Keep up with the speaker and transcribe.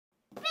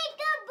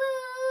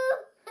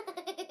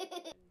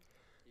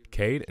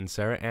Kade and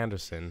Sarah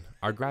Anderson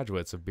are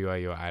graduates of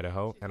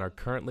BYU-Idaho and are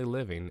currently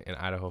living in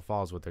Idaho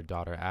Falls with their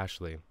daughter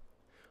Ashley.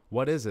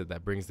 What is it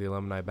that brings the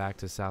alumni back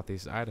to South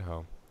East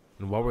Idaho?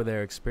 And what were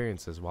their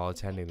experiences while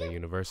attending the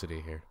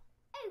university here?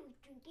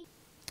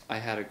 I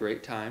had a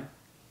great time.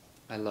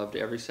 I loved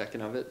every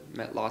second of it,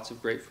 met lots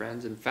of great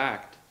friends. In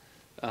fact,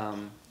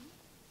 some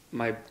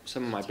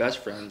of my best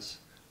friends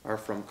are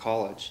from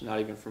college, not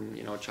even from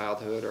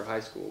childhood or high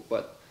school,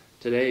 but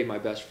today my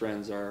best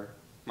friends are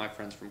my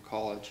friends from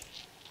college.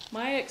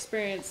 My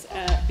experience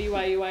at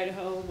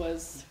BYU-Idaho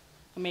was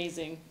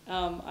amazing.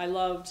 I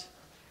loved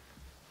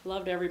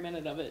every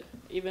minute of it,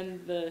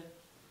 even the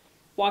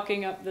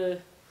walking up the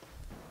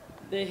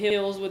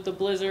hills with the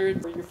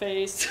blizzard for your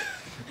face,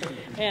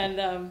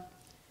 and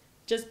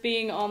just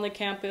being on the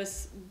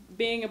campus,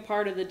 being a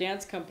part of the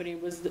dance company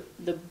was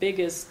the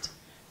biggest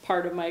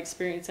part of my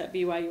experience at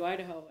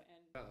BYU-Idaho.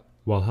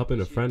 While helping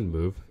a friend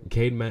move,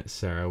 Kade met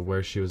Sarah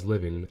where she was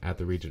living at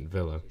the Regent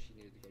Villa. She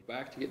needed to go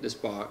back to get this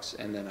box,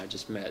 and then I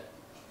just met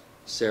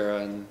Sarah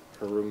and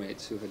her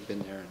roommates who had been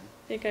there.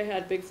 I think I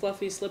had big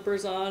fluffy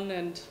slippers on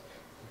and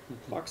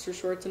boxer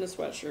shorts and a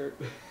sweatshirt.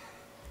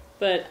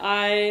 But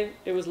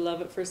it was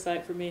love at first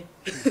sight for me.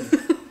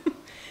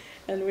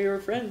 And we were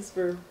friends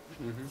for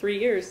 3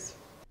 years.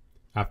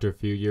 After a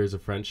few years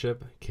of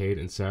friendship, Kade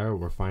and Sarah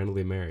were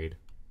finally married.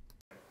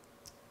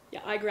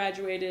 Yeah, I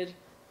graduated,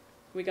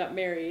 we got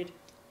married,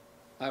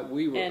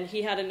 and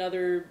he had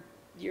another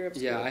year of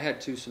school. Yeah, I had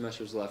 2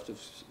 semesters left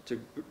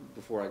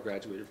before I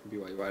graduated from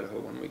BYU-Idaho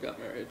when we got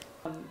married.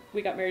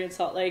 We got married in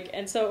Salt Lake,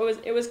 and so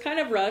it was kind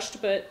of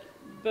rushed, but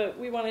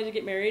we wanted to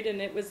get married,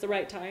 and it was the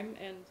right time.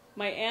 And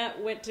my aunt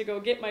went to go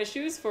get my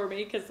shoes for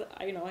me because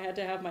I had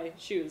to have my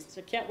shoes.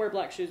 So I can't wear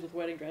black shoes with a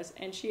wedding dress,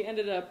 and she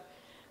ended up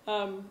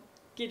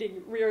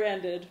getting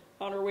rear-ended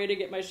on her way to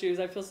get my shoes.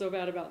 I feel so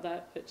bad about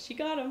that, but she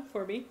got them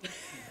for me.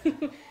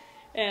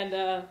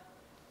 And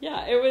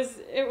yeah, it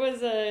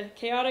was a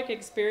chaotic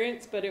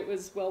experience, but it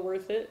was well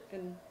worth it,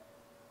 and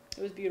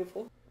it was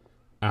beautiful.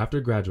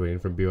 After graduating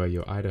from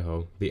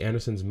BYU-Idaho, the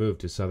Andersons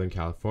moved to Southern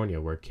California,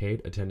 where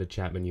Kade attended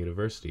Chapman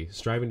University,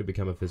 striving to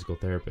become a physical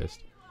therapist.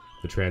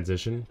 The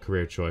transition,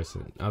 career choice,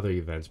 and other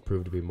events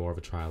proved to be more of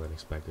a trial than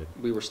expected.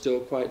 We were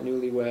still quite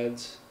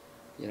newlyweds,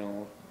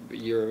 a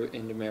year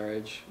into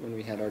marriage when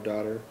we had our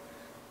daughter,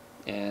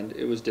 and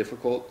it was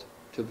difficult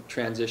to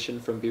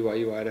transition from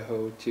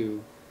BYU-Idaho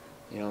to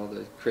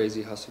the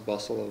crazy hustle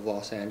bustle of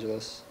Los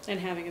Angeles. And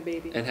having a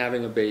baby.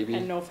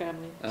 And no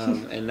family.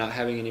 And not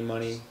having any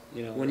money.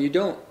 When you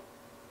don't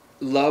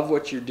love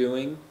what you're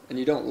doing and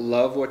you don't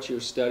love what you're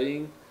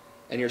studying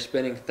and you're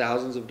spending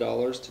thousands of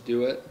dollars to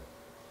do it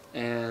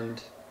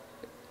and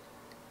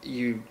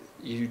you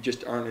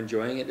just aren't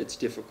enjoying it, it's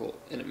difficult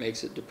and it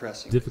makes it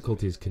depressing.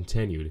 Difficulties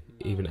continued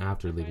even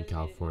after leaving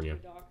California.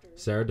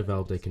 Sarah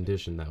developed a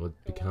condition that would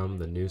become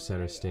the new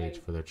center stage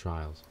for their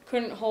trials.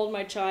 Couldn't hold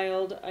my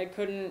child, I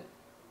couldn't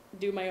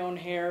do my own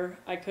hair,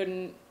 I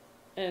couldn't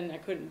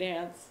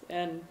dance,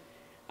 and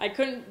I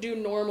couldn't do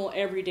normal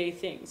everyday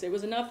things. It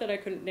was enough that I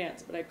couldn't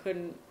dance, but I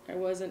couldn't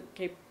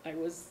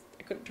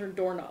turn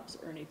doorknobs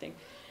or anything.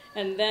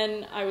 And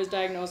then I was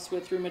diagnosed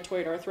with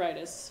rheumatoid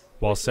arthritis.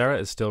 While Sarah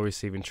is still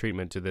receiving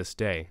treatment to this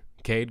day,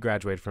 Kade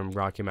graduated from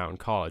Rocky Mountain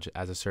College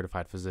as a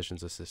certified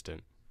physician's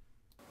assistant.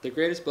 The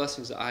greatest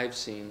blessings I've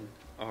seen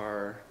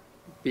are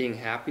being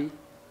happy.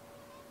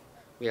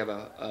 We have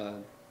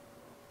a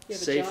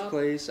safe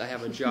place. I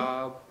have a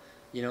job.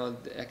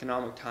 The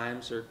economic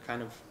times are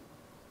kind of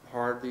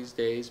hard these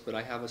days, but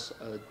I have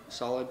a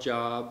solid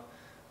job.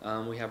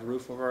 We have a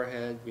roof over our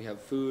head. We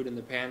have food in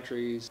the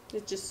pantries.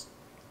 It just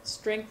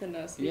strengthened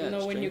us. Yeah, even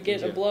though when you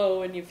get a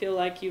blow and you feel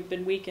like you've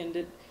been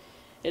weakened,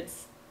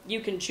 you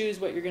can choose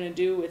what you're going to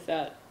do with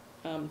that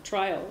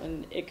trial,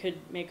 and it could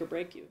make or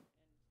break you.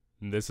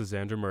 This is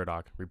Andrew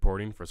Murdoch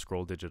reporting for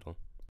Scroll Digital.